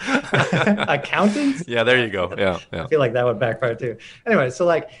lawyers. Accountants? Yeah, there you go. Yeah. I feel like that would backfire too. Anyway, so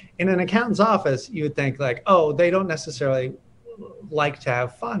like in an accountant's office, you would think like, oh, they don't necessarily like to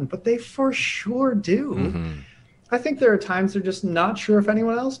have fun, but they for sure do. Mm-hmm. I think there are times they're just not sure if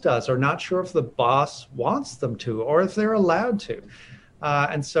anyone else does, or not sure if the boss wants them to, or if they're allowed to.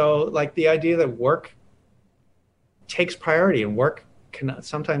 And so like the idea that work takes priority and work can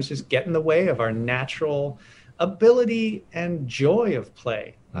sometimes just get in the way of our natural ability and joy of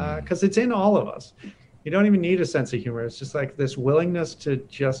play, because it's in all of us. You don't even need a sense of humor. It's just like this willingness to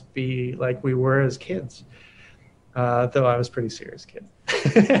just be like we were as kids. Though I was a pretty serious kid.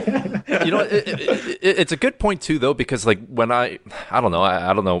 It's a good point too, though, because like when I don't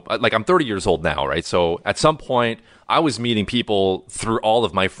know, like I'm 30 years old now, right? So at some point I was meeting people through all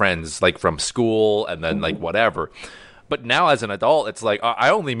of my friends, like from school and then like whatever. But now as an adult, it's like I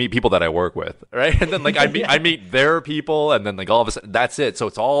only meet people that I work with, right? And then like I meet their people, and then like all of a sudden that's it. So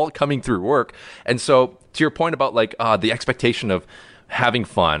it's all coming through work. And so to your point about like the expectation of having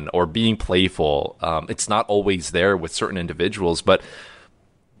fun or being playful, it's not always there with certain individuals, but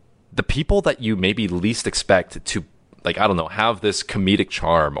the people that you maybe least expect to, like, I don't know, have this comedic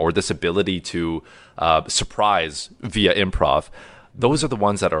charm or this ability to surprise via improv, those are the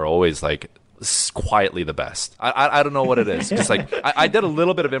ones that are always like quietly the best. I don't know what it is. Just like I did a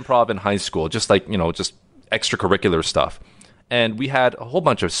little bit of improv in high school, just like, just extracurricular stuff. And we had a whole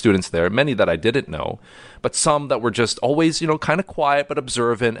bunch of students there, many that I didn't know, but some that were just always, kind of quiet but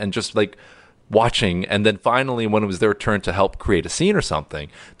observant and just like watching. And then finally, when it was their turn to help create a scene or something,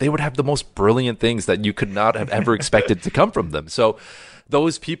 they would have the most brilliant things that you could not have ever expected to come from them. So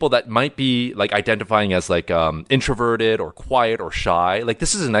those people that might be like identifying as like introverted or quiet or shy, like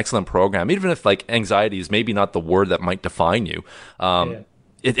this is an excellent program, even if like anxiety is maybe not the word that might define you.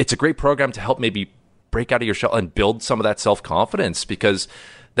 It's a great program to help maybe break out of your shell and build some of that self-confidence, because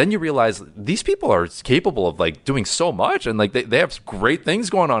then you realize these people are capable of like doing so much, and like they have great things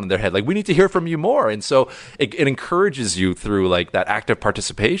going on in their head. Like, we need to hear from you more. And so it encourages you through like that active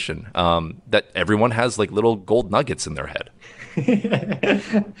participation, that everyone has like little gold nuggets in their head.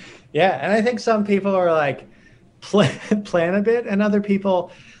 Yeah. And I think some people are like plan a bit, and other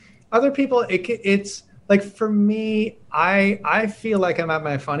people, it's like, for me, I feel like I'm at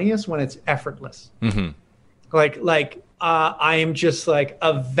my funniest when it's effortless. Mm-hmm. Like I am just like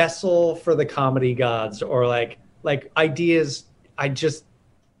a vessel for the comedy gods, or like ideas.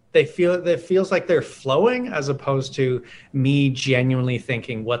 It feels like they're flowing, as opposed to me genuinely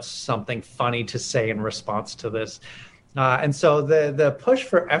thinking what's something funny to say in response to this. And so the push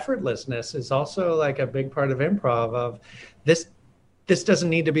for effortlessness is also like a big part of improv. Of this doesn't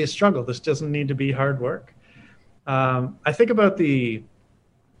need to be a struggle. This doesn't need to be hard work. I think about the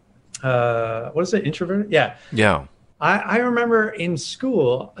what is it? Introvert? Yeah. Yeah. I remember in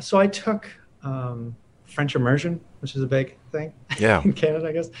school, so I took French immersion, which is a big thing in Canada,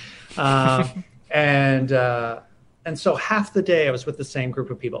 I guess. And so half the day I was with the same group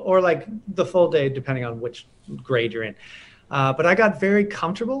of people, or like the full day, depending on which grade you're in. But I got very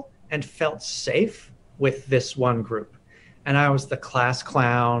comfortable and felt safe with this one group. And I was the class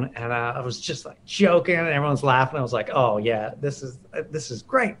clown, and I was just like joking, and everyone's laughing. I was like, oh yeah, this is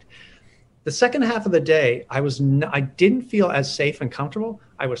great. The second half of the day, I didn't feel as safe and comfortable.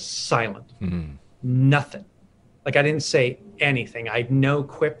 I was silent. Mm-hmm. Nothing. Like, I didn't say anything. I had no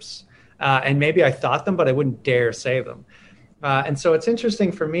quips. And maybe I thought them, but I wouldn't dare say them. And so it's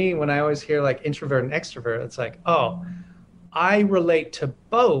interesting for me when I always hear like introvert and extrovert, it's like, oh, I relate to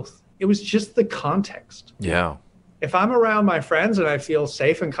both. It was just the context. Yeah. If I'm around my friends and I feel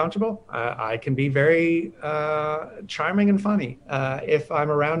safe and comfortable, I can be very charming and funny. If I'm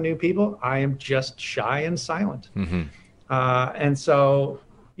around new people, I am just shy and silent. Mm-hmm. And so,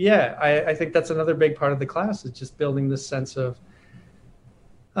 yeah, I think that's another big part of the class, is just building this sense of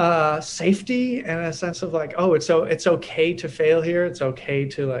safety and a sense of like, oh, it's okay to fail here. It's okay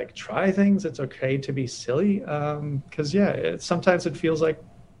to like try things. It's okay to be silly. Because sometimes it feels like,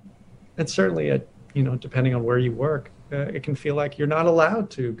 and certainly depending on where you work, it can feel like you're not allowed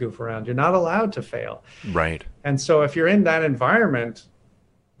to goof around. You're not allowed to fail. Right. And so if you're in that environment,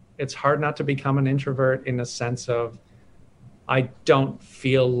 it's hard not to become an introvert in a sense of, I don't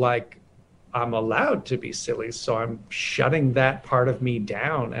feel like I'm allowed to be silly, so I'm shutting that part of me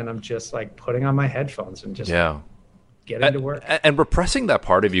down, and I'm just like putting on my headphones and just getting to work. And repressing that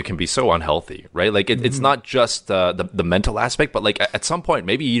part of you can be so unhealthy, right? Like it's not just the mental aspect, but like at some point,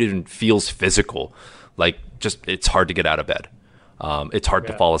 maybe it even feels physical. Like just it's hard to get out of bed. It's hard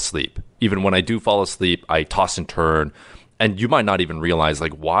to fall asleep. Even when I do fall asleep, I toss and turn. And you might not even realize,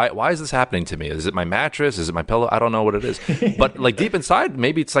 like, why is this happening to me? Is it my mattress? Is it my pillow? I don't know what it is. But, like, deep inside,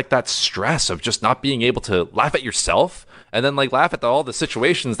 maybe it's like that stress of just not being able to laugh at yourself and then, like, laugh at all the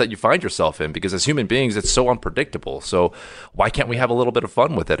situations that you find yourself in. Because as human beings, it's so unpredictable. So why can't we have a little bit of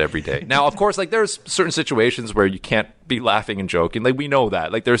fun with it every day? Now, of course, like, there's certain situations where you can't be laughing and joking. Like, we know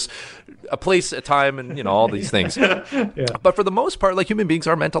that. Like, there's a place, a time, and, all these things. But for the most part, like, human beings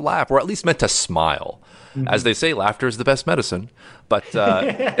are meant to laugh, or at least meant to smile. As they say, laughter is the best medicine. But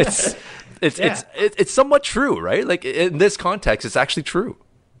it's somewhat true, right? Like in this context, it's actually true.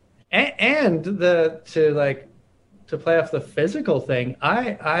 And to play off the physical thing,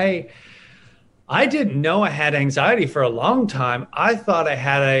 I didn't know I had anxiety for a long time. I thought I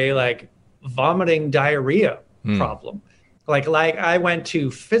had a like vomiting diarrhea problem. Like I went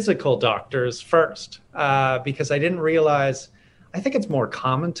to physical doctors first because I didn't realize. I think it's more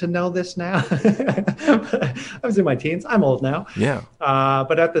common to know this now. I was in my teens. I'm old now. Yeah.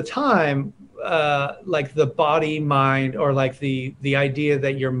 But at the time, like the body, mind, or like the idea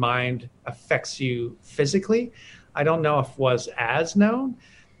that your mind affects you physically, I don't know if was as known.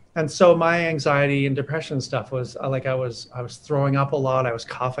 And so my anxiety and depression stuff was like I was throwing up a lot. I was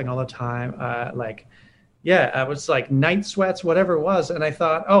coughing all the time. I was like night sweats, whatever it was. And I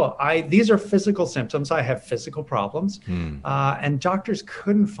thought, these are physical symptoms. I have physical problems. And doctors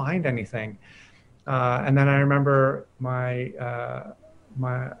couldn't find anything. And then I remember my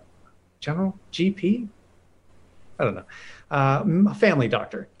general GP, I don't know, a family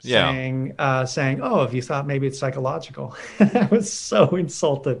doctor saying, oh, have you thought maybe it's psychological? I was so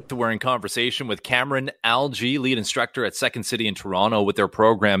insulted. We're in conversation with Cameron Algie, lead instructor at Second City in Toronto with their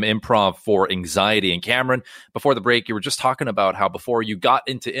program Improv for Anxiety. And Cameron, before the break, you were just talking about how before you got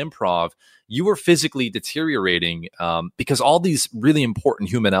into improv, you were physically deteriorating because all these really important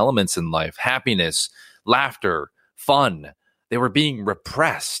human elements in life, happiness, laughter, fun, they were being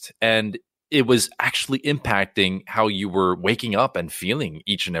repressed. And it was actually impacting how you were waking up and feeling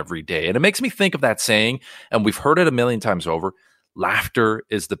each and every day. And it makes me think of that saying, and we've heard it a million times over, laughter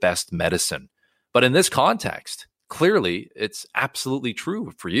is the best medicine. But in this context, clearly, it's absolutely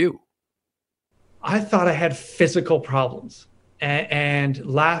true for you. I thought I had physical problems, and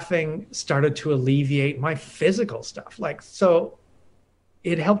laughing started to alleviate my physical stuff. So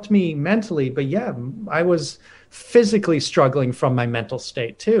it helped me mentally, but I was physically struggling from my mental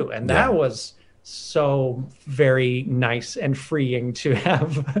state too. And that was so very nice and freeing to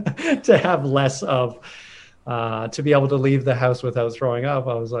have less of, to be able to leave the house without throwing up.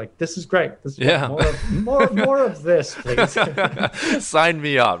 I was like, this is great. This is more of this, please. Sign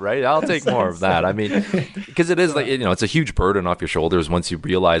me up, right? I'll take more of that. I mean, because it is like, it's a huge burden off your shoulders once you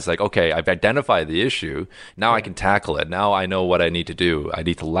realize like, okay, I've identified the issue. Now I can tackle it. Now I know what I need to do. I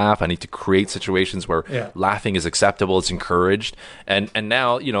need to laugh. I need to create situations where laughing is acceptable. It's encouraged. And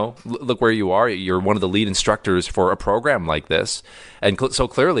now, look where you are. You're one of the lead instructors for a program like this. And so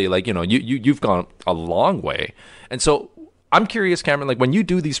clearly, like, you've gone a long way. And so I'm curious, Cameron, like when you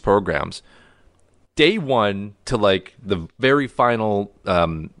do these programs, day one to like the very final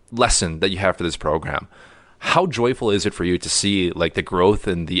lesson that you have for this program, how joyful is it for you to see like the growth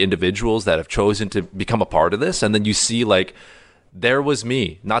in the individuals that have chosen to become a part of this? And then you see like, there was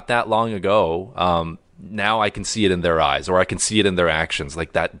me not that long ago. Now I can see it in their eyes, or I can see it in their actions.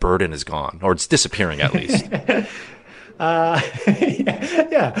 Like that burden is gone, or it's disappearing at least.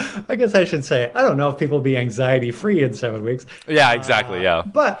 yeah, I guess I should say, I don't know if people will be anxiety free in 7 weeks. Yeah, exactly. Yeah.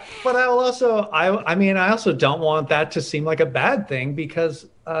 But I will also, I mean, I also don't want that to seem like a bad thing because,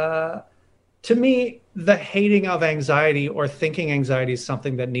 to me, the hating of anxiety or thinking anxiety is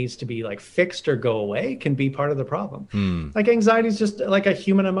something that needs to be like fixed or go away can be part of the problem. Like anxiety is just like a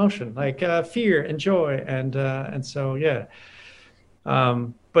human emotion, like fear and joy, and so yeah.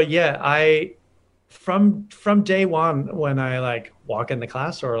 But yeah, from day one when I like walk in the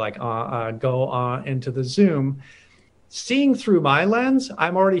class or like go on into the Zoom, seeing through my lens,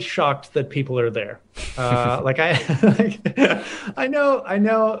 I'm already shocked that people are there. Like I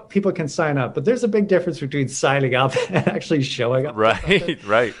know people can sign up, but there's a big difference between signing up and actually showing up.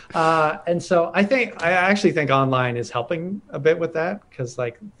 Right. And so I actually think online is helping a bit with that because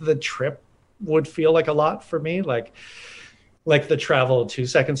like the trip would feel like a lot for me, like the travel to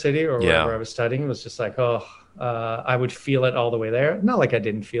Second City or wherever I was studying was just like, I would feel it all the way there. Not like I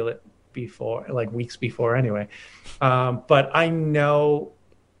didn't feel it before, like weeks before anyway. But I know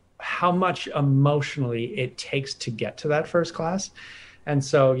how much emotionally it takes to get to that first class. And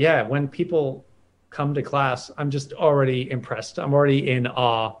so, yeah, when people come to class, I'm just already impressed. I'm already in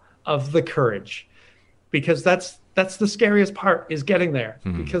awe of the courage because that's the scariest part is getting there.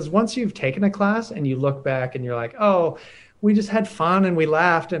 Because once you've taken a class and you look back and you're like, oh, we just had fun and we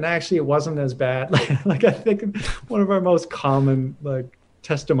laughed and actually it wasn't as bad. Like I think one of our most common like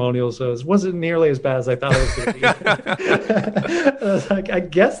testimonials wasn't nearly as bad as I thought it was going to be. I was like, I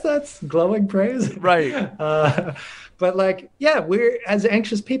guess that's glowing praise. Right. But like, yeah, we're as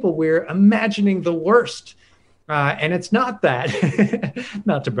anxious people, we're imagining the worst. And it's not that,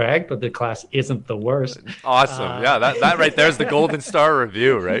 not to brag, but the class isn't the worst. Awesome. Yeah, that right there's the golden star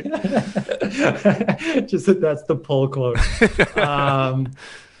review, right? Just that's the pull quote.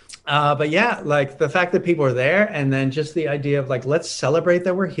 But yeah, like the fact that people are there and then just the idea of like, let's celebrate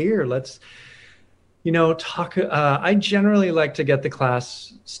that we're here. Let's, talk. I generally like to get the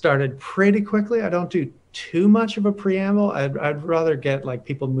class started pretty quickly. I don't do too much of a preamble. I'd rather get like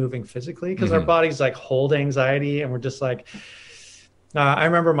people moving physically because our bodies like hold anxiety and we're just like, I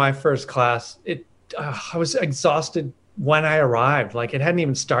remember my first class, I was exhausted when I arrived. Like it hadn't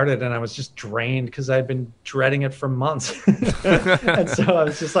even started and I was just drained because I'd been dreading it for months. And so I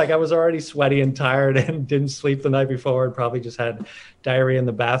was just like, I was already sweaty and tired and didn't sleep the night before and probably just had diarrhea in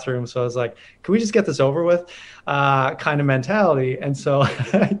the bathroom. So I was like, can we just get this over with? Kind of mentality. And so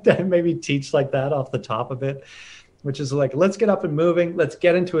I maybe teach like that off the top of it, which is like, let's get up and moving. Let's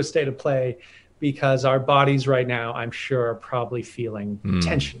get into a state of play because our bodies right now, I'm sure, are probably feeling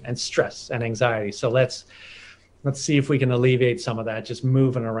tension and stress and anxiety. So let's see if we can alleviate some of that, just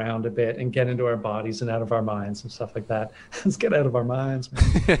moving around a bit and get into our bodies and out of our minds and stuff like that. Let's get out of our minds,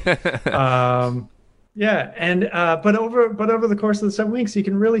 man. Yeah. And, but over the course of the 7 weeks, you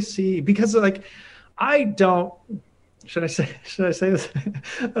can really see, because like, should I say this?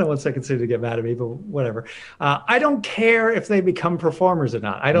 I don't want Second City to get mad at me, but whatever. I don't care if they become performers or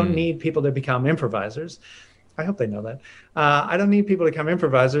not. I don't need people to become improvisers. I hope they know that. I don't need people to become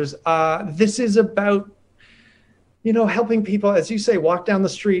improvisers. This is about, helping people, as you say, walk down the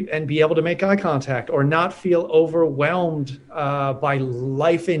street and be able to make eye contact or not feel overwhelmed by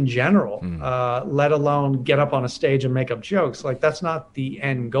life in general, let alone get up on a stage and make up jokes. Like that's not the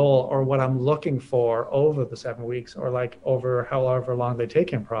end goal or what I'm looking for over the 7 weeks or like over however long they take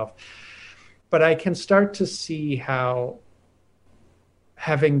improv. But I can start to see how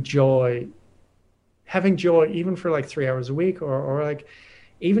having joy even for like 3 hours a week or like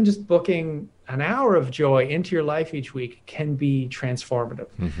even just booking an hour of joy into your life each week can be transformative.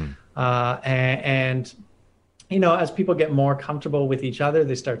 And as people get more comfortable with each other,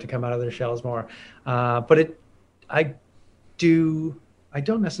 they start to come out of their shells more. But I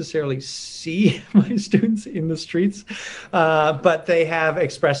don't necessarily see my students in the streets, but they have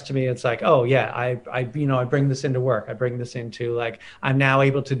expressed to me, it's like, oh yeah, I bring this into work. I bring this into like, I'm now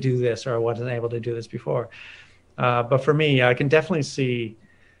able to do this, or I wasn't able to do this before. But for me, I can definitely see,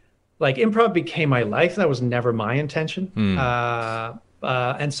 like improv became my life. That was never my intention.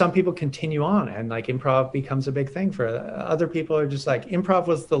 And some people continue on and like improv becomes a big thing for other people are just like, improv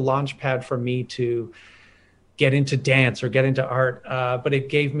was the launch pad for me to get into dance or get into art. But it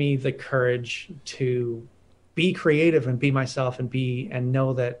gave me the courage to be creative and be myself and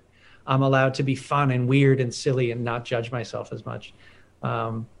know that I'm allowed to be fun and weird and silly and not judge myself as much.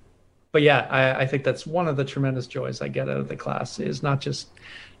 But yeah, I think that's one of the tremendous joys I get out of the class is not just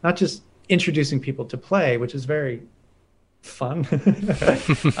introducing people to play, which is very fun,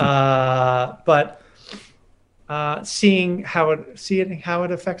 but seeing how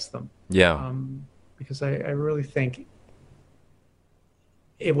it affects them. Yeah. Because I really think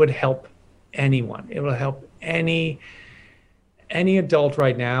it would help anyone. It will help any adult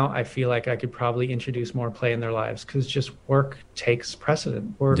right now. I feel like I could probably introduce more play in their lives, because just work takes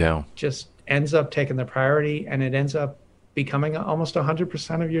precedent. Work just ends up taking the priority, and it ends up becoming almost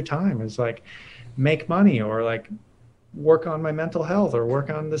 100% of your time is like make money, or like work on my mental health, or work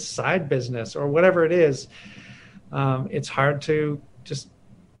on this side business, or whatever it is. It's hard to just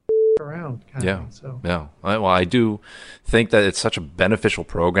around. Well, I do think that it's such a beneficial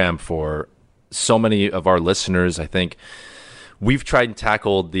program for so many of our listeners. I think we've tried and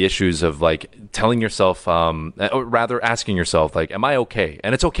tackled the issues of like telling yourself, or rather asking yourself, like, am I okay?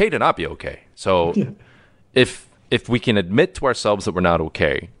 And it's okay to not be okay. So if we can admit to ourselves that we're not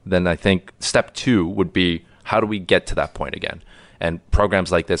okay, then I think step 2 would be, how do we get to that point again? And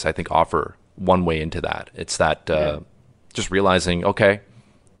programs like this, I think, offer one way into that. It's that just realizing, okay,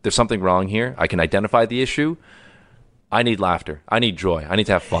 there's something wrong here. I can identify the issue. I need laughter. I need joy. I need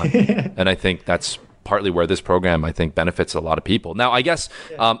to have fun. And I think that's partly where this program, I think, benefits a lot of people. Now, I guess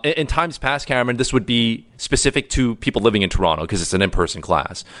in times past, Cameron, this would be specific to people living in Toronto because it's an in-person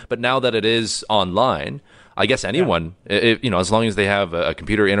class. But now that it is online, I guess anyone, as long as they have a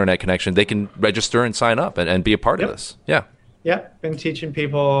computer internet connection, they can register and sign up and be a part of this. Yeah, been teaching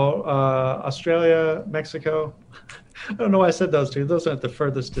people Australia, Mexico. I don't know why I said those two. Those aren't the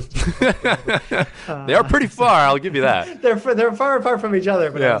furthest distance. They are pretty far. I'll give you that. They're far apart from each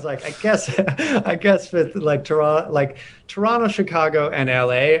other. But I was like, I guess with like Toronto, Chicago, and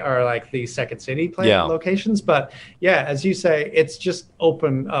LA are like the second city locations. But yeah, as you say, it's just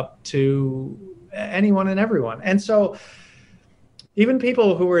open up to anyone and everyone. And so even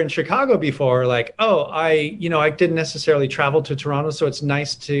people who were in Chicago before, like, I didn't necessarily travel to Toronto, so it's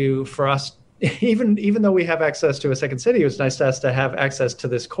nice for us. Even though we have access to a second city, it was nice to us to have access to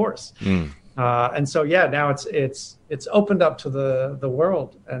this course. And so, now it's opened up to the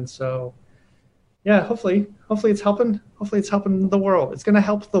world. And so, hopefully it's helping. Hopefully it's helping the world. It's going to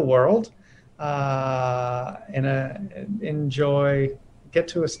help the world get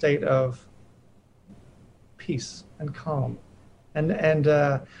to a state of peace and calm. And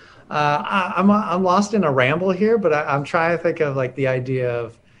I'm lost in a ramble here, but I'm trying to think of like the idea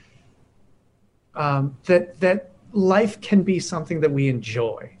of that life can be something that we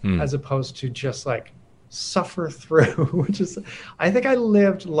enjoy as opposed to just like suffer through, which is, I think I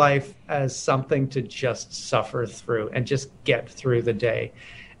lived life as something to just suffer through and just get through the day.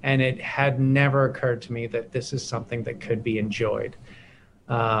 And it had never occurred to me that this is something that could be enjoyed.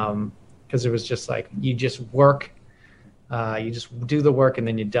 Because it was just like, you just work, you just do the work and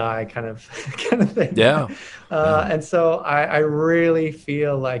then you die kind of thing. And so I really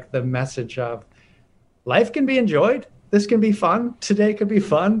feel like the message of life can be enjoyed. This can be fun. Today could be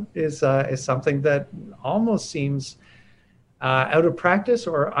fun is something that almost seems out of practice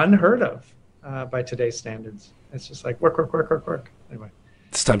or unheard of by today's standards. It's just like work. Anyway,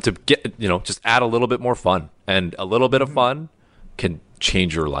 it's time to get, just add a little bit more fun, and a little bit of fun can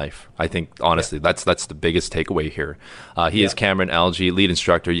change your life. I think, honestly, that's the biggest takeaway here. He is Cameron Algie, lead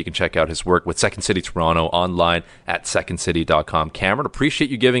instructor. You can check out his work with Second City Toronto online at secondcity.com. Cameron,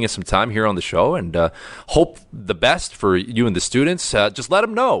 appreciate you giving us some time here on the show, and hope the best for you and the students. Just let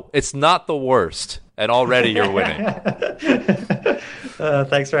them know it's not the worst, and already you're winning.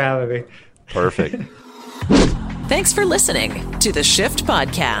 Thanks for having me. Perfect. Thanks for listening to the Shift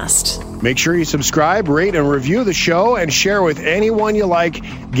Podcast. Make sure you subscribe, rate, and review the show, and share with anyone you like.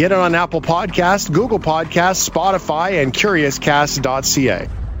 Get it on Apple Podcasts, Google Podcasts, Spotify, and CuriousCast.ca.